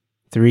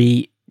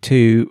3,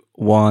 2,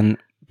 1.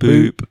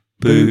 Boop,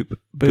 boop,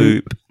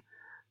 boop.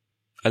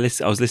 I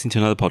was listening to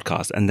another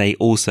podcast, and they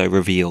also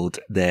revealed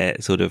their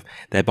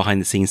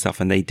behind the scenes stuff,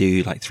 and they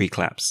do like 3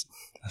 claps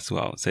as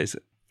well. So it's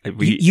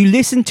you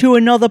listen to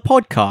another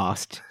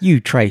podcast,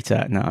 you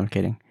traitor. No, I'm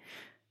kidding.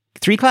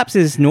 3 claps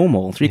is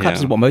normal. 3 claps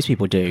is what most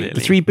people do. Really?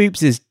 The 3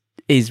 boops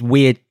is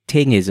weird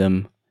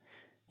tingism.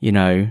 You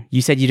know,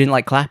 you said you didn't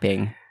like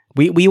clapping.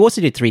 We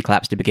also did 3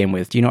 claps to begin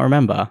with. Do you not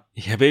remember?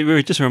 Yeah, but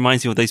it just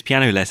reminds me of those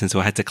piano lessons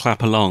where I had to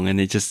clap along, and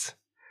it just,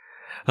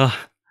 I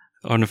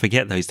want to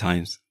forget those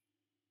times.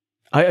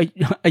 Are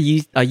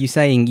you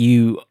saying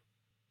you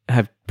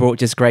have brought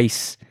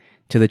disgrace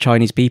to the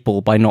Chinese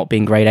people by not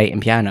being grade 8 in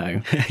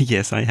piano?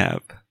 Yes, I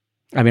have.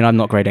 I mean, I'm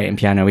not grade 8 in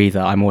piano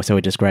either. I'm also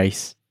a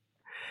disgrace.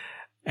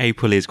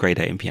 April is grade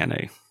 8 in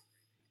piano.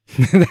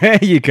 There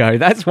you go.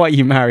 That's why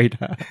you married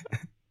her.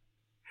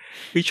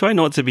 We try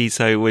not to be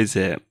so, is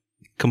it?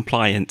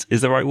 Compliant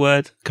is the right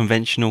word?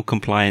 Conventional,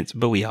 compliant,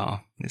 but we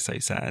are. It's so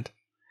sad.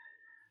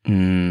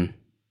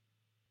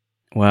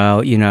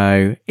 Well, you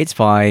know, it's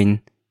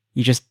fine.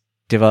 You just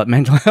develop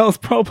mental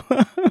health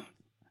problems.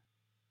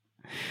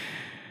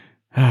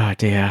 Oh,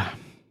 dear.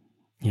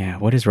 Yeah,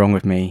 what is wrong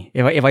with me?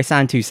 If I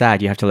sound too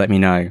sad, you have to let me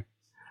know.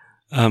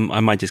 I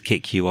might just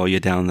kick you while you're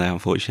down there.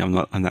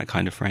 Unfortunately, I'm that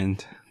kind of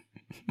friend.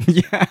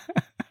 Yeah.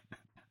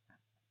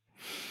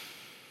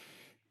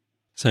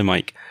 So,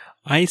 Mike,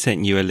 I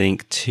sent you a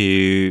link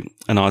to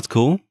an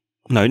article.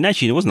 No,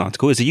 actually, it wasn't an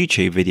article. It's a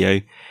YouTube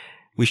video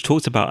which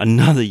talks about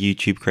another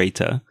YouTube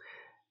creator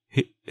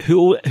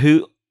whose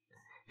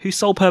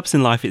sole purpose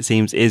in life, it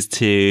seems, is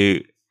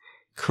to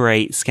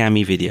create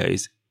scammy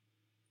videos.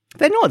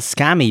 They're not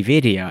scammy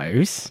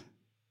videos.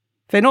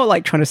 They're not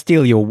like trying to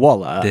steal your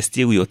wallet. They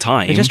steal your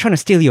time. They're just trying to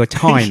steal your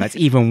time. That's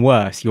even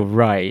worse. You're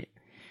right.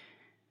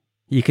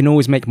 You can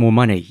always make more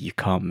money. You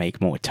can't make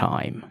more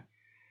time.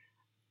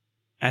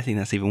 I think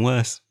that's even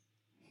worse.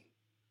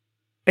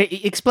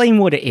 Explain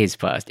what it is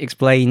first.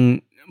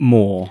 Explain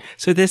more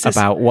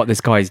about what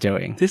this guy's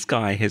doing. This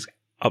guy has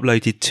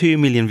uploaded 2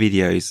 million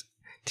videos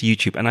to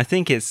YouTube, and I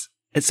think it's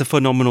a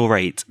phenomenal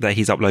rate that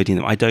he's uploading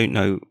them. I don't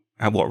know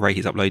at what rate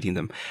he's uploading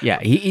them. Yeah,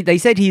 they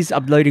said he's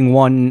uploading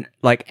one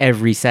like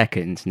every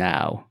second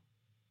now,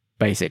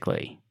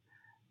 basically.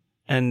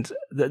 And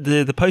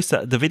the posts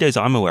the videos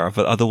I'm aware of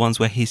are the ones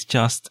where he's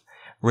just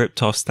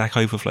ripped off Stack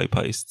Overflow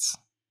posts.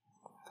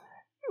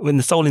 When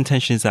the sole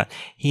intention is that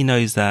he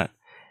knows that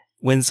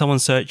when someone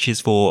searches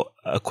for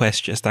a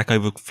Stack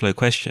Overflow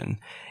question,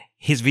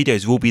 his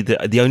videos will be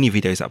the only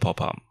videos that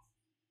pop up.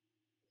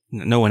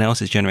 No one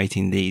else is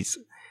generating these,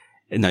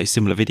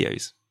 similar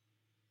videos.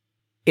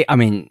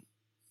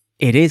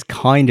 It is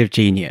kind of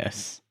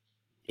genius.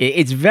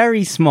 It's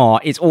very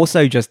smart. It's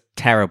also just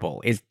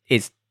terrible.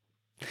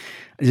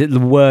 The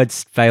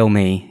words fail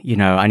me. You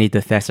know, I need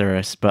the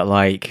thesaurus, but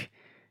like,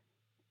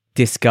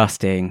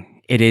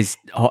 disgusting. It is.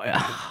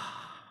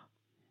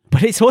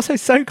 But it's also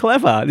so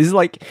clever. This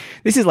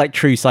is like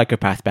true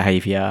psychopath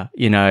behavior,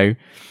 you know?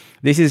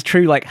 This is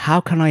true, like, how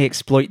can I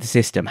exploit the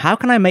system? How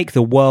can I make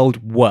the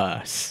world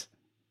worse?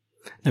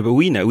 No, but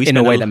we know. In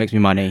a way that makes me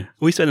money.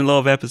 We spend a lot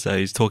of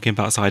episodes talking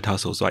about side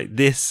hustles like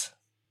this.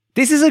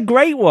 This is a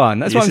great one.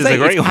 That's what I'm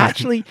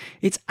saying.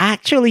 It's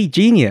actually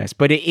genius,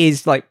 but it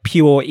is like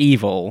pure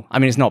evil. I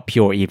mean, it's not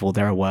pure evil.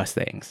 There are worse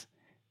things.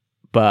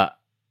 But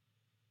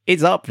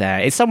it's up there.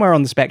 It's somewhere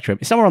on the spectrum.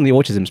 It's somewhere on the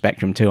autism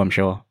spectrum too, I'm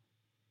sure.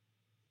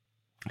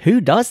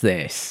 Who does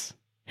this?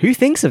 Who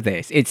thinks of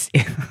this?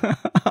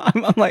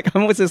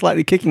 I'm also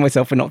slightly kicking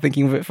myself for not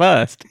thinking of it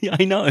first. Yeah,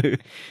 I know.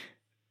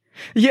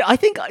 Yeah, I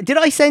think,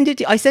 I sent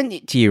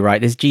it to you,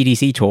 right? This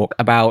GDC talk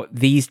about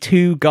these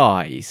 2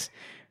 guys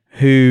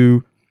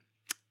who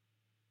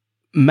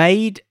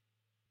made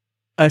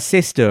a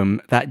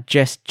system that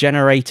just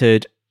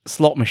generated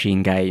slot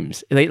machine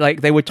games.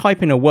 They would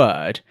type in a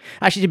word.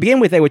 Actually, to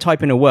begin with, they would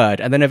type in a word,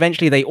 and then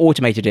eventually they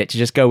automated it to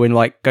just go and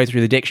go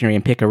through the dictionary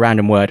and pick a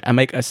random word and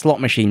make a slot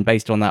machine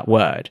based on that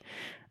word,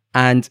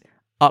 and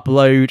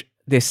upload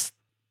this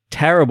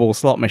terrible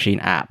slot machine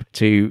app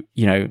to,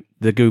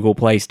 the Google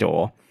Play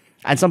Store.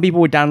 And some people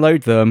would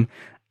download them,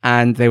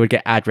 and they would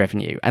get ad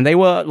revenue. And they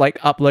were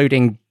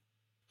uploading.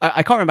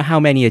 I can't remember how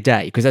many a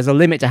day, because there's a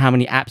limit to how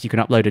many apps you can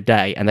upload a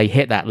day, and they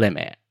hit that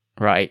limit,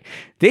 right?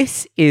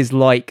 This is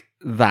like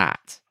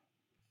that,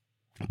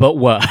 but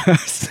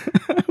worse.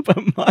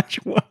 But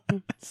much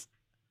worse.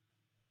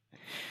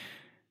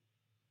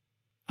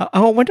 I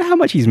wonder how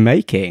much he's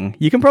making.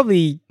 You can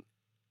probably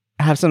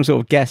have some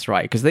sort of guess,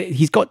 right? Because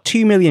he's got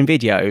 2 million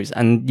videos,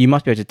 and you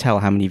must be able to tell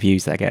how many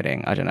views they're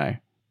getting. I don't know.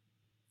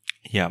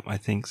 Yeah, I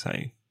think so.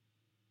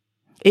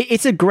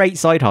 It's a great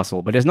side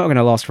hustle, but it's not going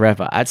to last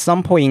forever. At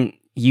some point,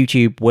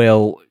 YouTube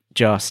will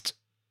just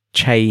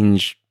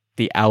change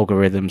the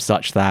algorithm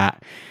such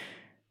that...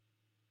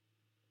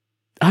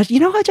 I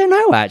don't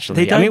know,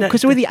 actually.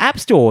 Because with the App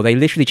Store, they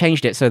literally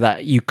changed it so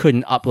that you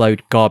couldn't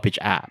upload garbage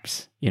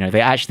apps.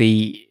 They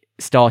actually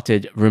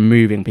started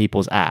removing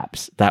people's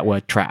apps that were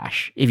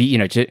trash. If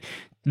to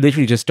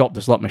literally just stop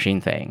the slot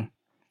machine thing.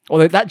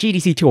 Although that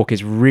GDC talk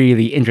is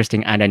really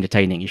interesting and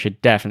entertaining. You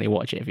should definitely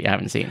watch it if you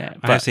haven't seen it.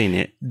 I have seen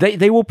it.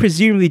 They will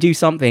presumably do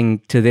something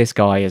to this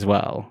guy as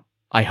well.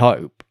 I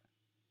hope.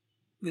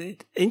 The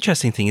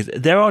interesting thing is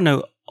there are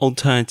no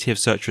alternative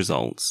search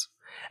results,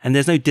 and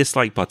there's no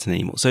dislike button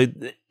anymore. So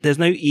there's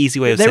no easy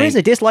way of saying... There is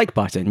a dislike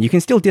button. You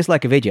can still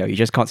dislike a video. You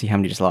just can't see how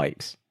many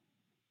dislikes.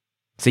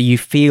 So you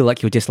feel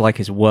like your dislike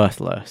is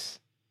worthless.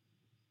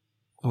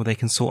 Well, they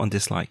can sort on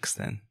dislikes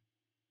then.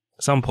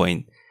 At some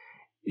point,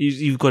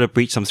 you've got to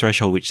breach some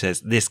threshold which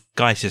says this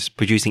guy's just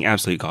producing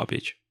absolute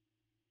garbage.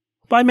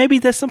 But maybe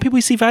there's some people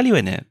who see value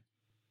in it.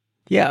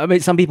 Yeah, I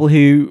mean, some people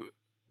who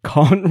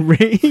can't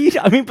read.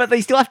 I mean, but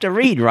they still have to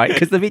read, right?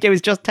 Because the video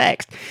is just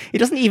text. It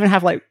doesn't even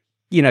have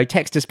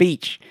text to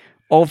speech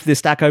of the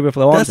Stack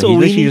Overflow That's answer. all He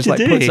we literally need just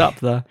to do. puts up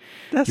the.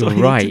 That's You're all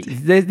we right. need to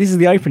do. This is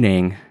the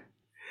opening.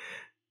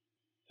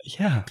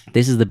 Yeah.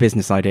 This is the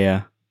business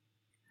idea.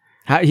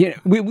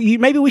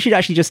 Maybe we should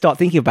actually just start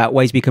thinking about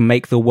ways we can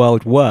make the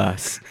world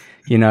worse.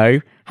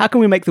 How can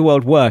we make the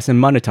world worse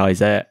and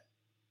monetize it?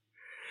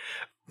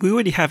 We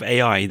already have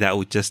AI that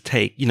will just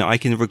take, I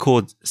can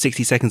record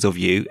 60 seconds of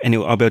you and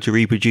I'll be able to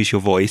reproduce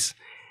your voice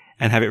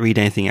and have it read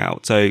anything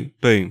out. So,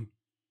 boom.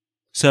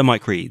 Sir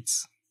Mike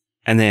reads.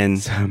 And then...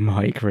 Sir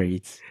Mike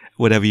reads.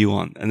 Whatever you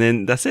want. And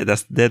then that's it.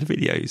 They're the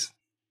videos.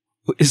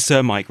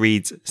 Sir Mike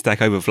reads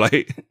Stack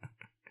Overflow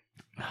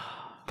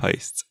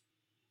posts.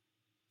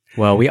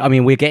 Well,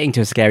 we're getting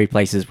to scary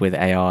places with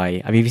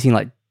AI. Have you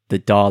seen the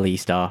DALL-E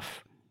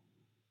stuff?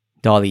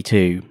 DALL-E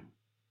 2,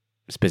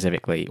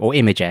 specifically. Or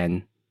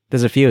Imagen.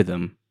 There's a few of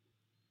them.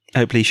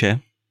 Oh, please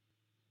share.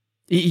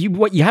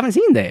 You haven't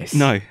seen this?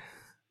 No.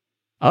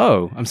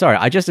 Oh, I'm sorry.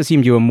 I just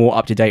assumed you were more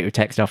up to date with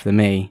tech stuff than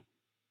me.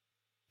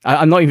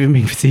 I'm not even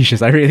being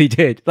facetious. I really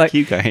did.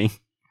 Keep going.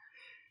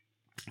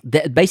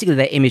 Basically,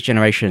 they're image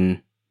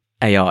generation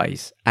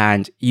AIs,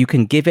 and you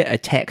can give it a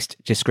text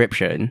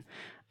description,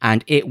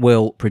 and it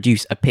will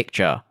produce a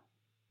picture.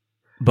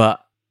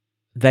 But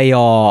they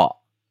are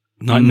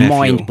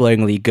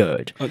mind-blowingly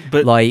good.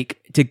 But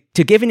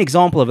to give an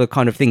example of the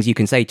kind of things you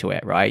can say to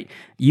it, right?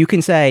 You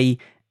can say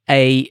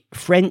a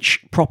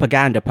French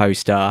propaganda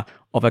poster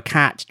of a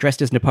cat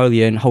dressed as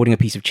Napoleon holding a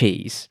piece of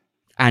cheese,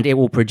 and it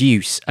will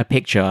produce a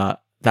picture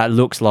that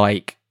looks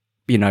like,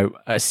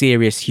 a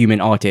serious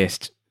human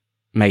artist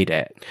made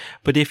it.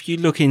 But if you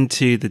look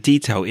into the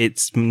detail,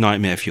 it's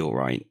nightmare fuel,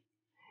 right?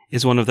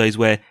 It's one of those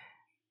where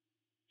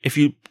if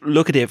you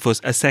look at it for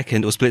a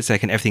second or split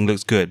second, everything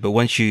looks good. But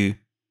once you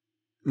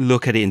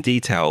look at it in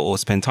detail or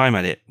spend time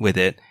with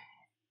it,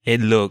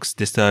 it looks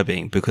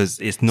disturbing because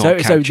it's not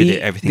captured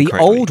everything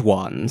correctly. The old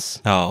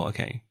ones... Oh,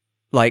 okay.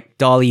 Like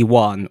DALL-E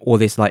 1 or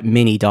this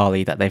mini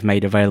DALL-E that they've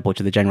made available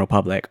to the general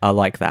public are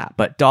like that.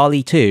 But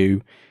DALL-E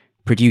 2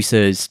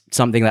 produces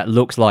something that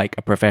looks like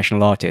a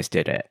professional artist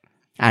did it.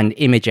 And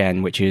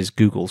Imagen, which is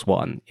Google's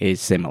one,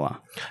 is similar.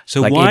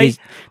 So why...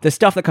 the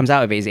stuff that comes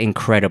out of it is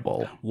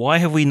incredible. Why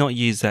have we not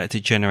used that to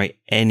generate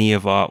any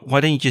of our... Why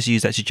don't you just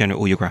use that to generate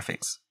all your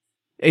graphics?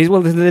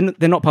 Well,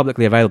 they're not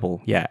publicly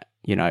available yet,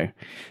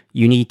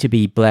 You need to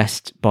be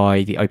blessed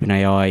by the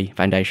OpenAI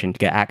Foundation to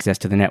get access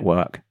to the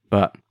network.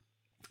 But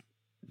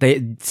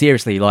they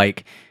seriously,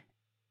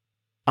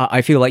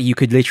 I feel like you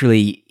could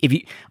literally... if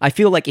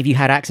you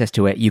had access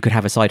to it, you could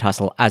have a side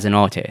hustle as an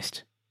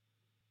artist.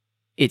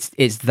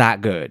 It's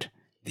that good.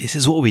 This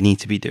is what we need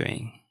to be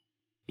doing.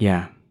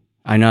 Yeah,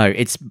 I know.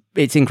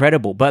 It's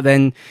incredible. But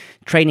then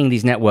training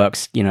these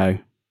networks, you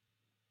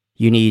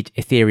need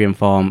Ethereum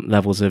farm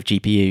levels of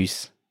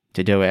GPUs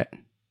to do it.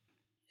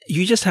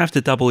 You just have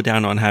to double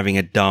down on having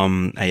a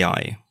dumb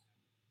AI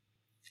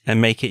and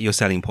make it your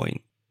selling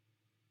point.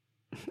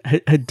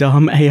 A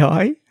dumb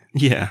AI?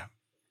 Yeah.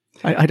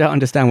 I don't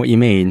understand what you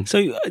mean.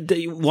 So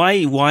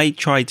why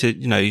try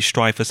to,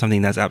 strive for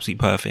something that's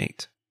absolutely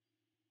perfect?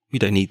 You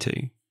don't need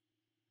to.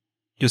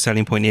 Your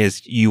selling point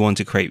is you want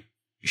to create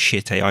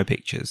shit AI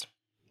pictures.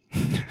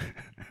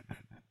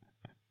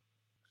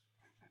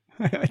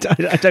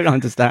 I don't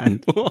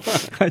understand.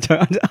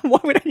 Why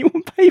would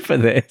anyone pay for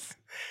this?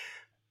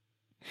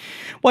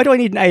 Why do I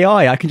need an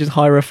AI? I can just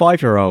hire a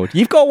 5-year-old.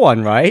 You've got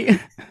one, right?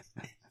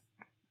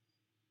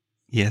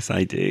 Yes,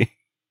 I do.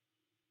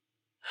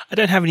 I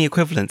don't have any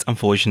equivalents,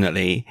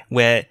 unfortunately,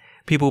 where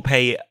people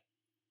pay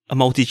a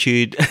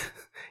multitude,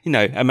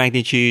 a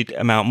magnitude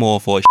amount more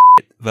for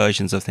shit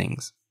versions of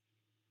things.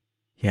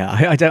 Yeah,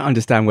 I don't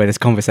understand where this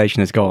conversation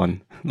has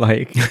gone. No.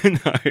 I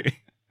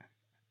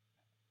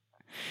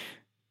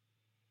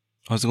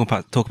was going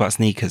to talk about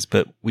sneakers,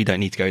 but we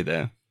don't need to go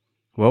there.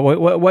 Well,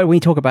 when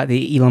we talk about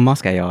the Elon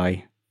Musk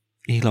AI.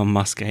 Elon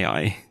Musk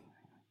AI.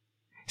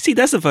 See,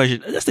 that's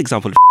the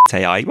example of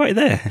AI right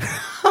there.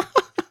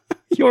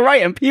 You're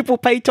right, and people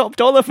pay top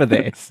dollar for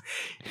this.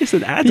 It's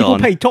an add-on. People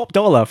pay top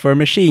dollar for a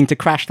machine to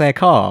crash their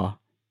car.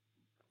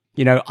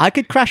 I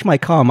could crash my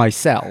car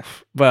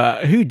myself,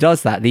 but who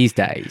does that these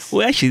days?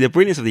 Well, actually, the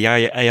brilliance of the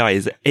AI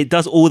is it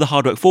does all the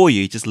hard work for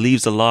you. It just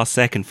leaves the last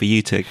second for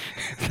you to...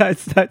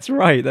 That's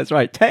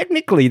right.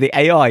 Technically, the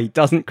AI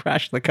doesn't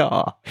crash the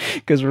car,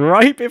 because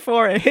right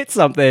before it hits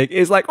something,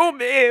 it's like, oh,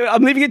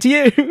 I'm leaving it to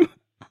you.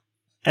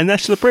 And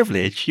that's the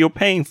privilege. You're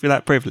paying for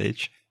that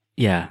privilege.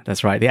 Yeah,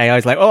 that's right. The AI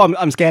is like, oh,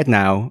 I'm scared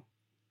now.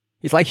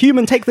 It's like,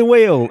 human, take the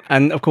wheel.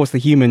 And of course, the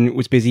human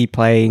was busy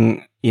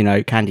playing,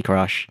 Candy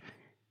Crush.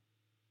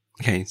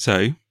 Okay,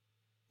 so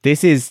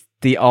this is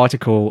the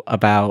article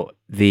about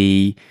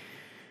the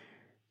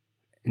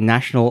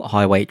National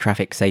Highway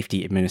Traffic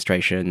Safety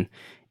Administration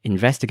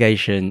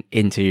investigation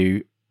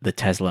into the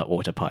Tesla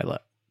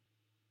Autopilot.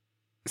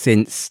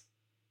 Since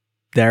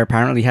there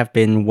apparently have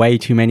been way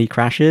too many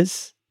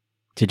crashes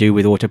to do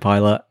with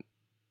Autopilot.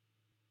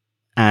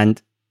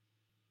 And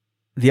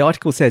the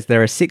article says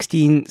there are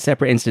 16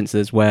 separate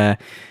instances where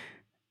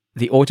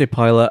the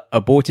Autopilot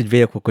aborted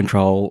vehicle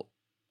control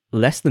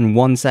less than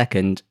 1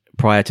 second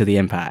prior to the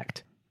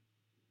impact.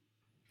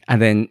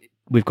 And then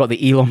we've got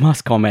the Elon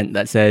Musk comment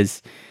that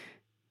says,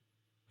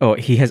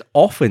 he has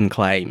often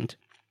claimed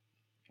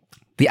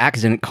the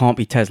accident can't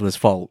be Tesla's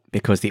fault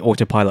because the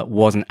Autopilot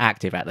wasn't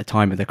active at the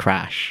time of the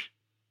crash.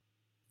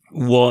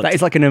 What? That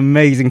is like an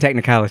amazing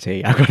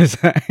technicality, I've got to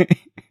say.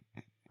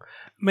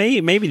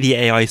 Maybe the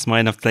AI is smart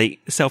enough to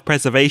take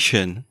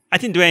self-preservation. I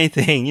didn't do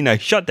anything,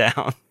 shut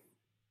down.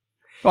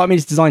 Well, I mean,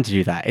 it's designed to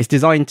do that. It's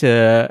designed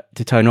to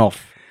turn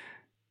off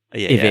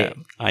if it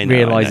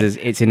realizes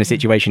it's in a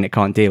situation it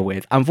can't deal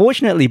with.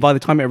 Unfortunately, by the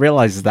time it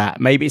realizes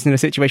that, maybe it's in a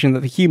situation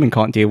that the human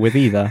can't deal with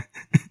either.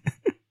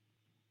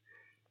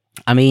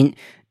 I mean,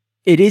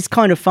 it is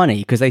kind of funny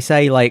because they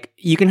say, like,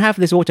 you can have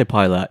this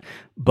Autopilot,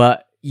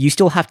 but you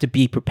still have to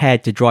be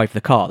prepared to drive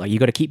the car. Like, you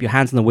got to keep your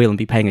hands on the wheel and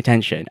be paying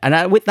attention. And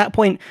at that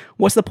point,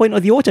 what's the point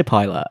of the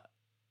Autopilot?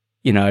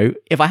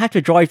 If I have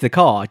to drive the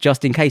car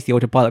just in case the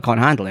Autopilot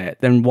can't handle it,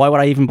 then why would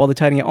I even bother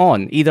turning it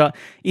on? Either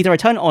I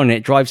turn it on and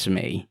it drives for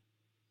me,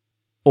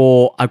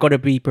 or I've got to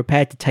be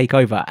prepared to take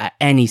over at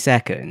any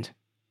second.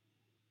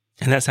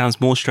 And that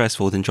sounds more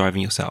stressful than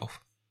driving yourself.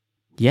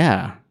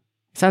 Yeah.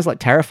 It sounds like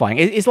terrifying.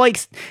 It's like,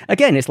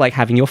 again, it's like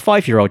having your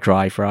 5-year-old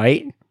drive,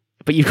 right?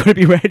 But you've got to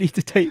be ready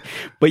to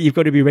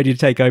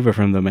take over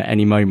from them at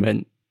any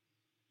moment.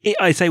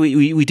 I say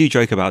we do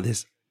joke about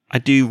this. I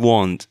do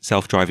want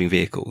self-driving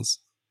vehicles.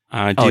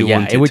 I do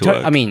want it to work.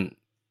 I mean,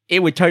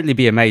 it would totally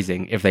be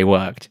amazing if they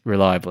worked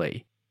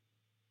reliably.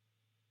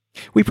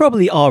 We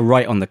probably are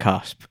right on the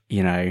cusp,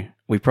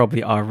 We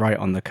probably are right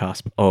on the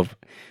cusp of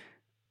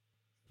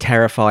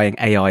terrifying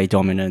AI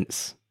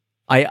dominance.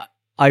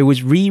 I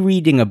was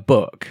rereading a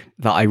book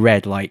that I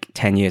read like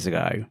 10 years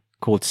ago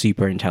called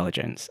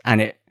Superintelligence,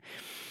 and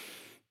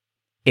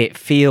it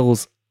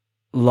feels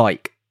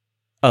like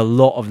a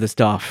lot of the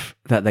stuff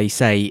that they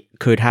say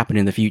could happen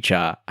in the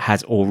future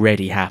has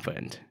already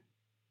happened.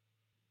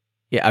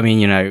 Yeah, I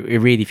mean, it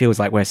really feels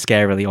like we're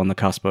scarily on the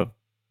cusp of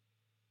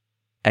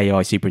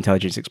AI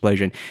superintelligence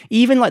explosion.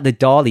 Even like the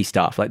DALL-E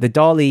stuff, like the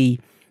DALL-E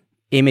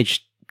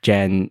image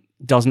gen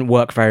doesn't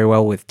work very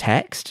well with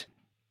text,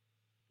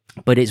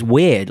 but it's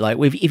weird. Like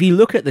if you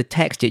look at the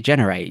text it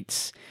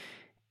generates,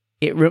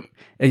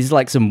 it's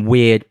like some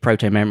weird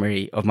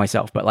proto-memory of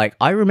myself, but like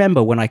I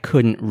remember when I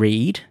couldn't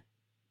read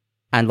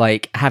and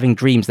like having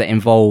dreams that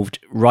involved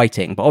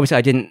writing, but obviously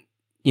I didn't,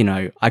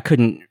 I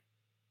couldn't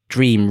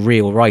dream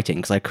real writing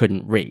because I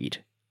couldn't read.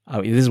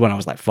 This is when I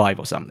was like 5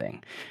 or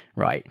something,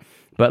 right?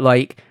 But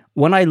like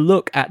when I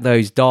look at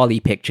those DALL-E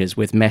pictures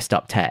with messed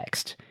up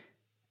text,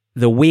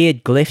 the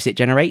weird glyphs it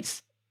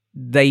generates,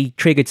 they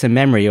triggered some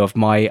memory of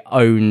my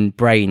own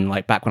brain,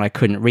 like back when I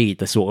couldn't read,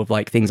 the sort of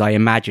like things I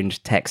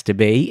imagined text to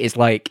be. It's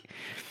like,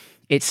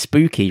 it's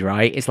spooky,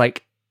 right? It's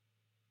like,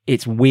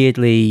 it's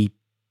weirdly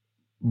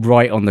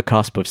right on the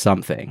cusp of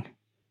something.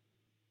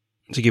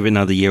 To give it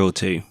another year or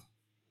two.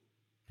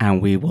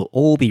 And we will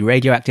all be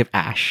radioactive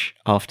ash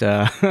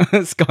after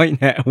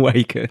Skynet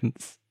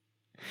awakens.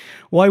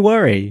 Why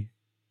worry?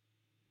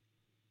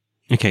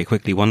 Okay,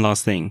 quickly, one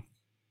last thing.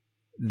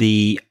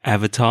 The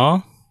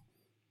Avatar.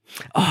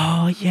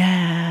 Oh,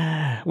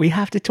 yeah. We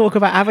have to talk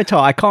about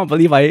Avatar. I can't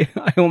believe I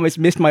almost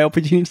missed my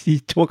opportunity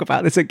to talk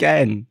about this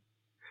again.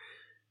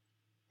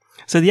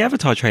 So the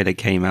Avatar trailer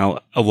came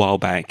out a while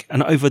back,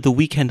 and over the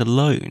weekend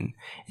alone,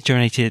 it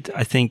generated,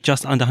 I think,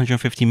 just under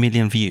 150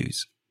 million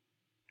views.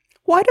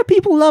 Why do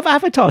people love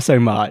Avatar so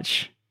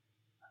much?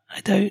 I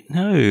don't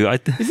know.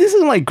 Is this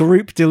like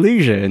group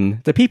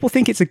delusion? Do people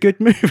think it's a good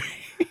movie?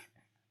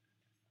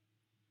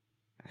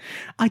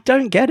 I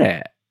don't get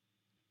it.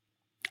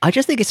 I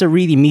just think it's a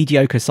really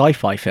mediocre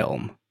sci-fi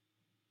film.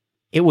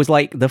 It was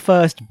like the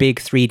first big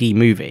 3D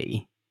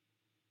movie,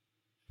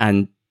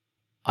 and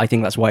I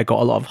think that's why it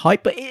got a lot of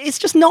hype. But it's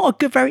just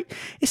not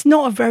it's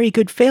not a very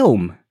good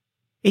film.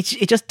 It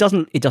just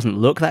doesn't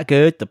look that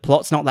good. The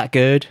plot's not that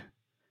good.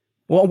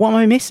 What am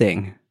I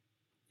missing?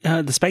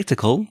 The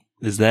spectacle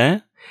is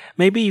there.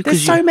 Maybe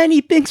there's so many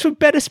things for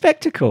better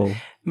spectacle.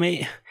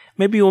 Maybe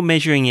you're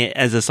measuring it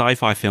as a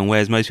sci-fi film,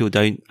 whereas most people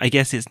don't. I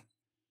guess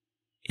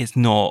it's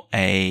not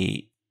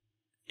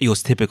your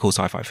typical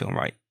sci-fi film,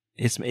 right?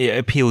 It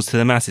appeals to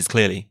the masses,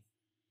 clearly.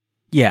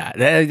 Yeah,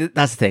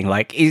 that's the thing.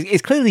 Like,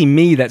 it's clearly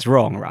me that's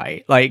wrong,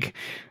 right? Like,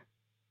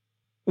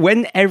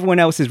 when everyone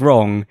else is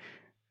wrong,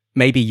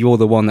 maybe you're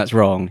the one that's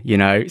wrong,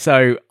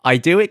 So I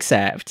do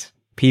accept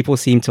people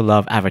seem to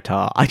love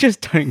Avatar. I just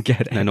don't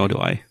get it. No, nor do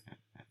I.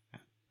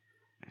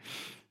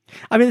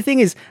 I mean, the thing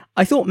is,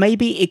 I thought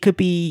maybe it could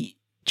be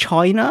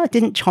China.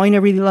 Didn't China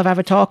really love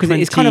Avatar? Because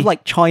it's kind of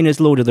like China's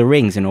Lord of the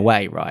Rings in a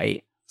way,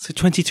 right? So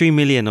 23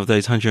 million of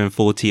those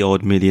 140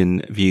 odd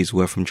million views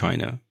were from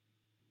China.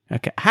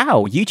 Okay.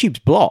 How? YouTube's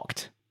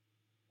blocked.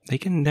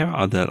 There are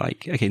other,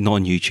 okay, not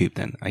on YouTube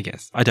then, I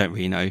guess. I don't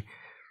really know.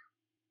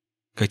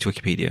 Go to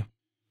Wikipedia.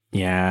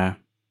 Yeah,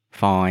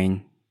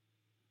 fine.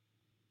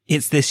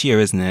 It's this year,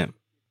 isn't it?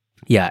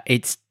 Yeah,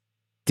 it's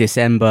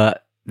December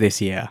this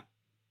year.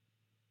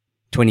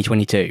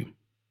 2022.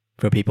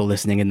 For people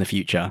listening in the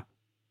future.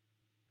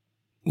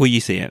 Will you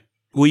see it?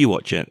 Will you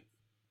watch it?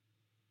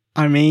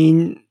 I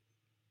mean,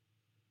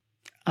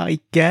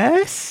 I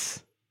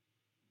guess.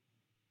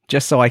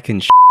 Just so I can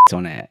shit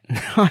on it.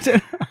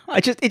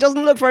 It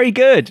doesn't look very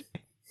good.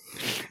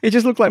 It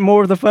just looked like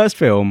more of the first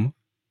film.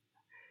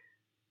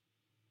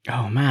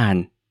 Oh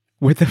man.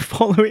 With the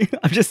following,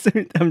 I'm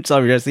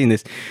sorry, I've just seen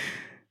this.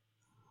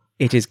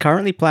 It is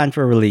currently planned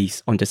for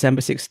release on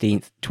December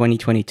 16th,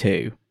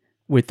 2022,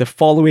 with the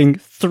following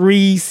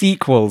 3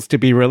 sequels to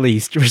be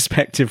released,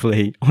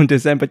 respectively, on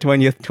December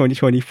 20th,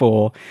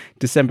 2024,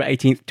 December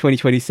 18th,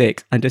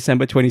 2026, and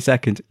December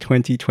 22nd,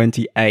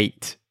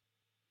 2028.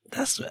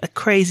 That's a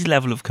crazy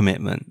level of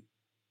commitment.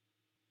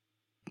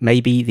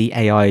 Maybe the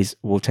AIs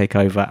will take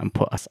over and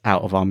put us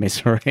out of our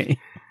misery.